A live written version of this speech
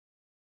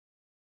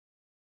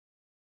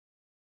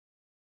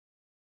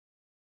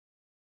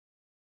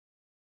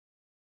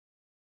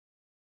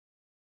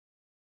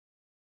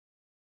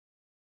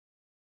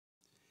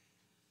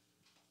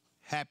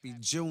Happy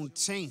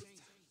Juneteenth.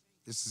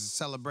 This is a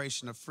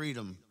celebration of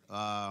freedom.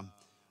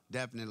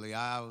 Definitely.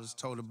 I was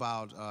told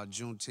about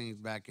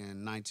Juneteenth back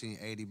in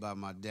 1980 by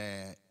my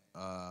dad.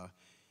 I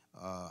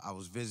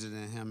was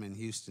visiting him in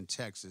Houston,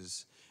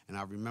 Texas, and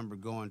I remember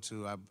going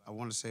to, I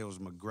want to say it was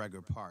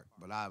McGregor Park,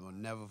 but I will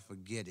never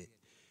forget it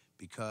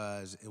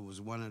because it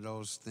was one of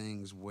those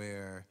things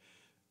where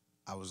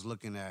I was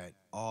looking at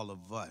all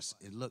of us.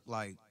 It looked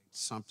like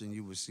something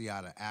you would see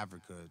out of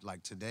Africa.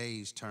 Like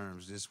today's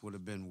terms, this would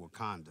have been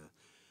Wakanda.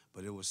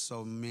 But it was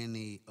so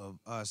many of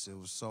us. It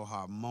was so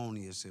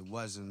harmonious. It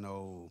wasn't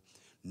no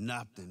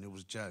nothing. It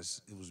was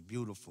just, it was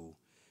beautiful.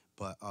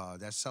 But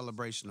that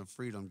celebration of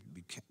freedom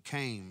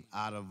came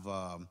out of,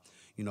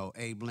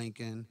 Abe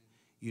Lincoln,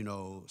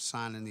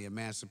 signing the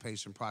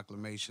Emancipation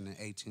Proclamation in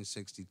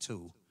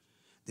 1862.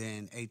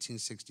 Then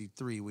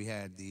 1863, we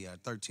had the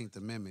 13th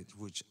Amendment,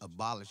 which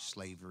abolished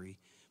slavery,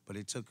 but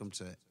it took them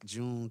to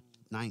June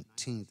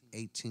 19th,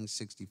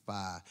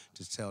 1865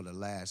 to tell the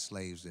last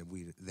slaves that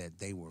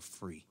they were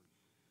free.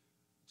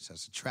 So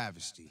it's a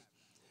travesty.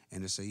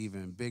 And it's an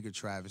even bigger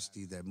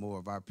travesty that more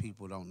of our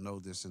people don't know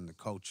this in the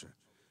culture.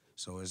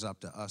 So it's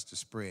up to us to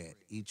spread.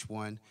 Each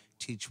one,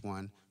 teach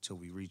one, till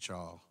we reach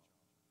all.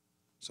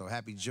 So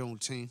happy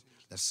Juneteenth.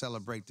 Let's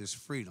celebrate this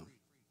freedom.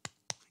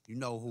 You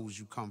know whose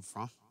you come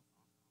from.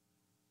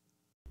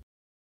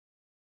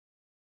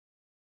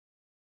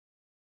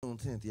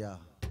 Juneteenth, y'all,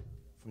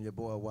 from your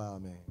boy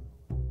Wildmann.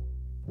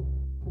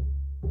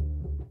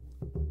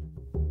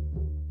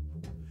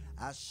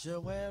 I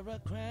shall wear a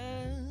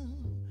crown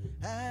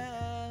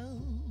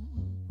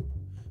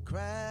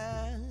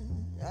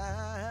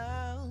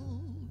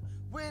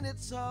when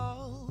it's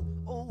all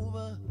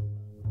over,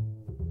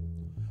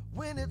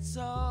 when it's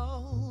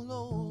all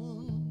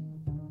over.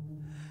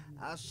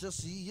 I shall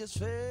see his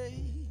face,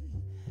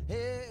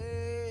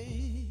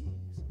 his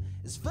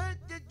face,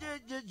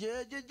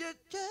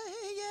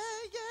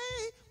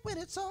 when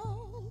it's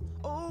all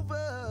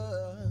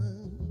over,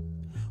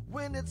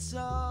 when it's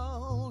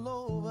all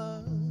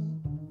over.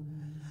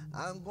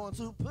 I'm going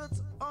to put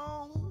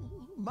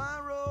on my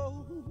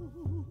robe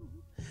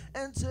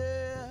and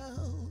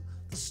tell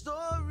the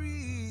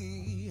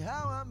story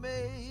how I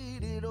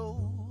made it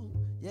over.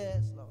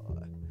 Yes,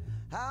 Lord,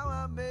 how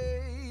I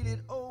made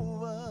it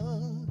over.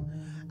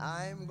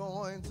 I'm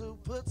going to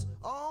put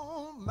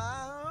on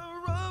my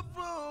robe,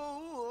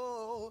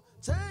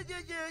 tell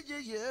you,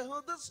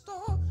 the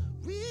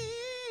story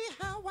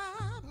how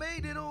I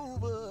made it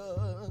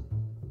over,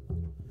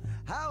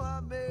 how I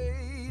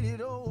made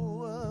it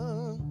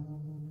over.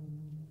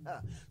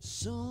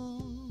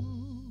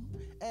 Soon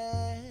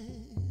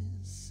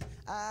as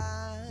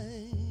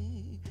I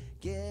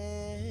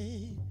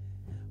get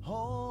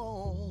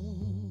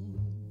home,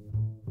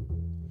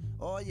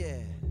 oh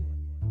yeah,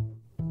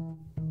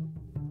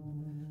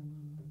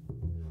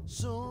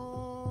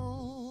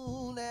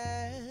 soon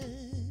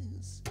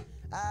as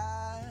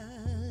I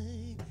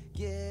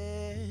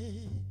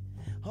get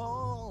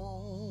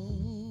home,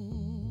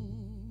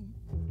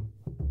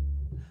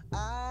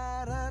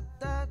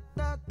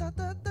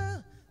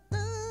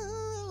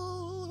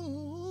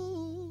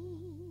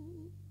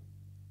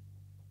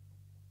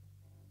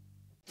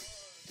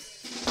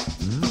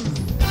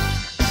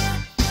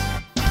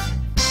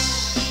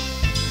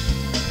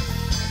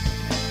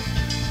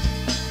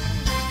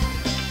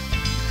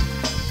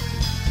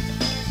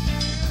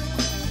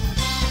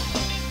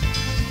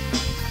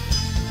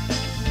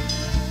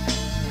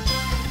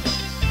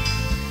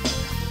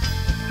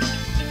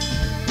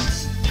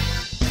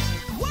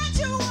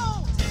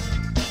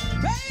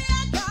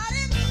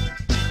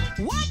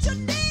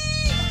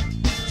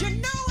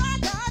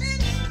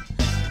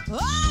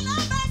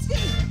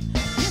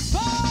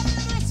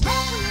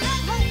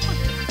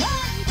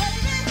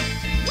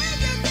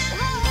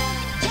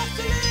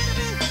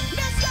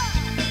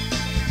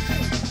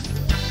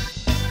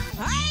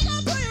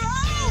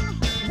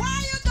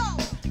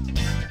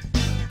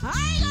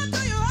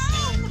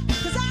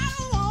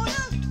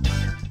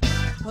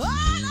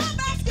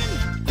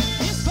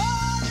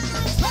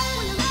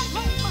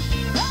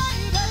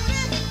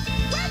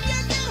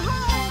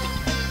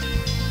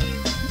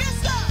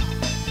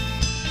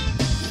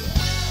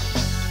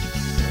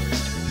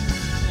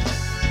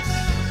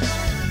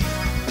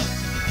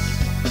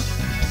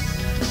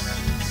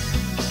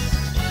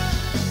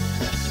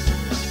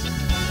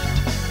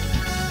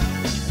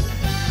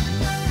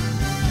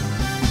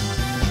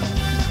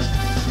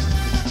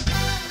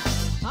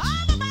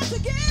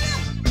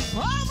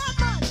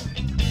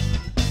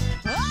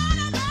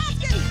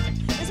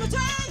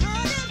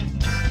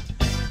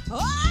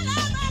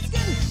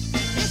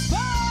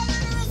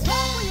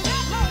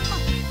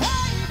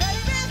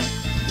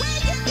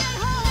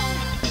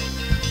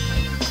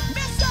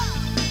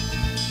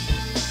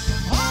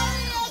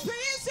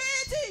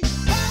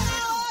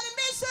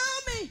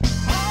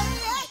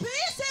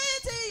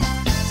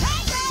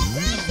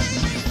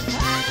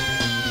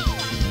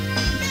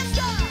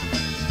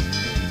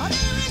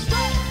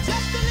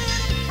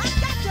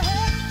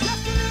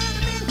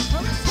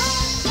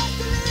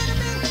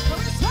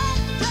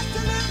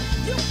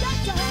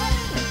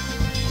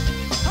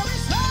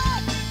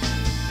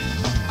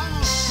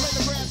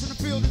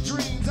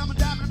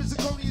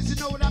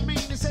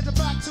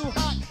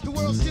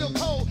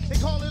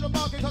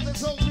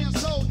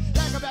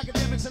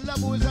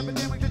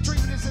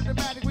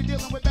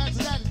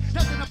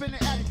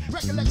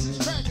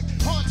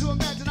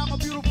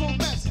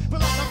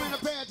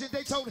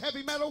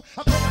 metal.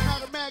 I feel I'm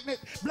not a magnet.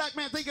 Black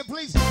man thinking,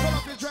 please pull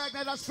up your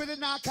dragnet. I spit it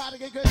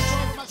narcotic and good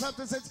control of my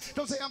substances.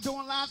 Don't say I'm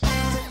doing lines,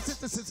 I'm saying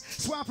synthesis.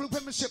 Swine flu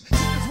penmanship,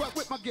 sickness what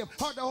with my gift.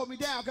 Hard to hold me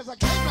down, cause I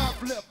came to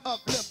uplift,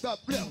 uplift,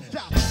 uplift.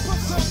 Now, put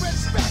some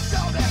respect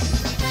on that.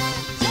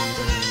 Just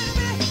a little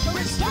bit,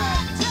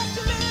 respect. Just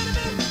a little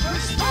bit,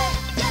 respect.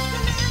 Just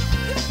a little bit,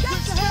 you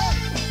got to have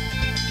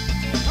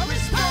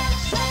respect.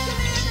 Just a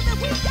little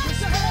bit, we got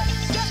to have.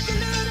 Just a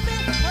little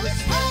bit,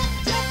 respect.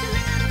 Just a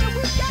little bit,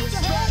 we got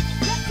to have.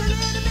 Just a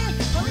little bit,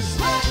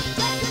 respect.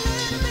 Just a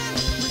little bit,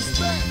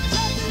 respect.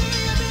 Just a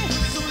little bit,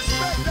 some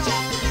respect. Just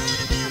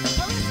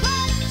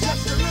a little bit, respect.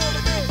 Just a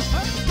little bit,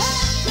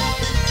 respect. Just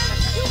a little bit,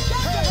 you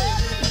got to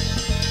have it.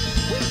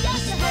 We got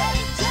to have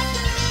it. Just a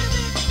little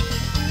bit,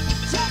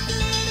 just a little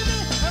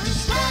bit,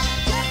 respect.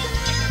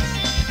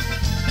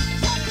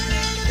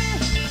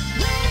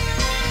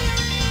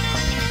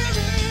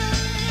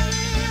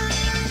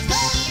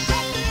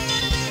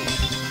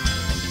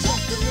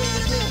 Just a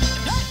little bit,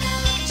 just a little bit,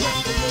 just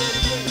a little bit, just a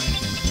little bit,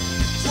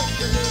 just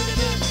a little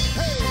bit,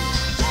 hey,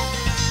 just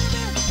a little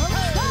bit,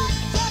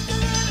 respect. Just a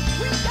little,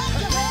 we got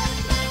to have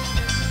it.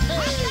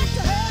 I got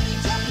to have it.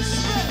 Just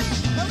respect,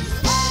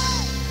 respect.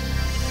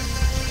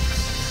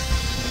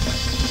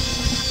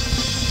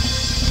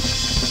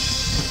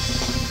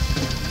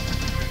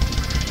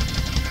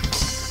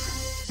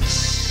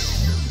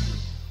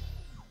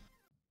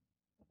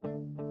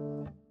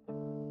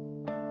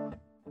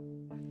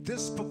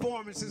 This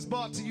performance is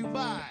brought to you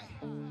by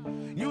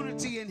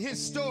Unity and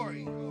His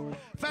Story,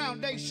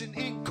 Foundation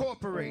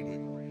Incorporated.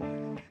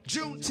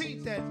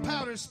 Juneteenth at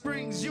Powder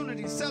Springs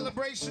Unity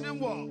Celebration and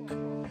Walk.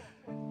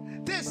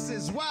 This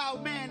is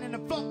Wildmann and the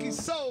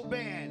FunkySoul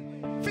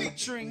Band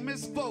featuring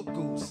Miss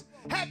Vocals.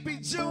 Happy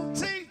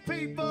Juneteenth,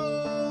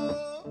 people!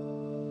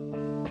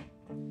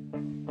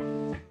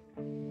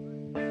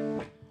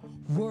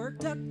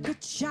 Worked a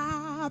good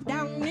job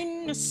down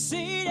in the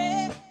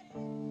city,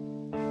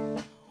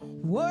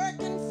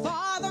 working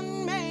for the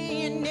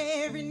man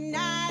every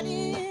night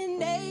and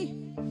day,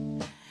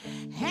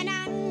 and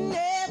I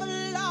never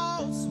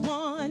lost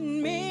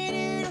 1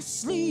 minute of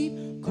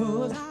sleep,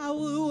 'cause I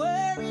was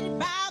worried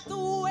about the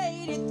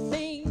way that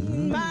things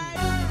might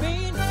have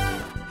been.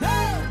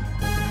 Hey,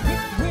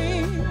 it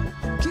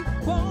will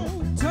keep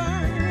on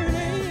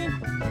turning,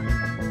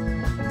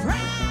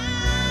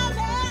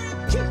 primary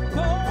keep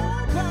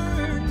on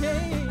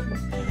burning,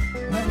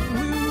 and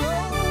we're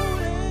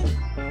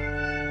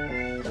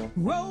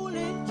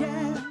rolling,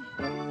 yeah,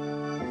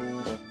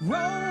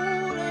 rolling.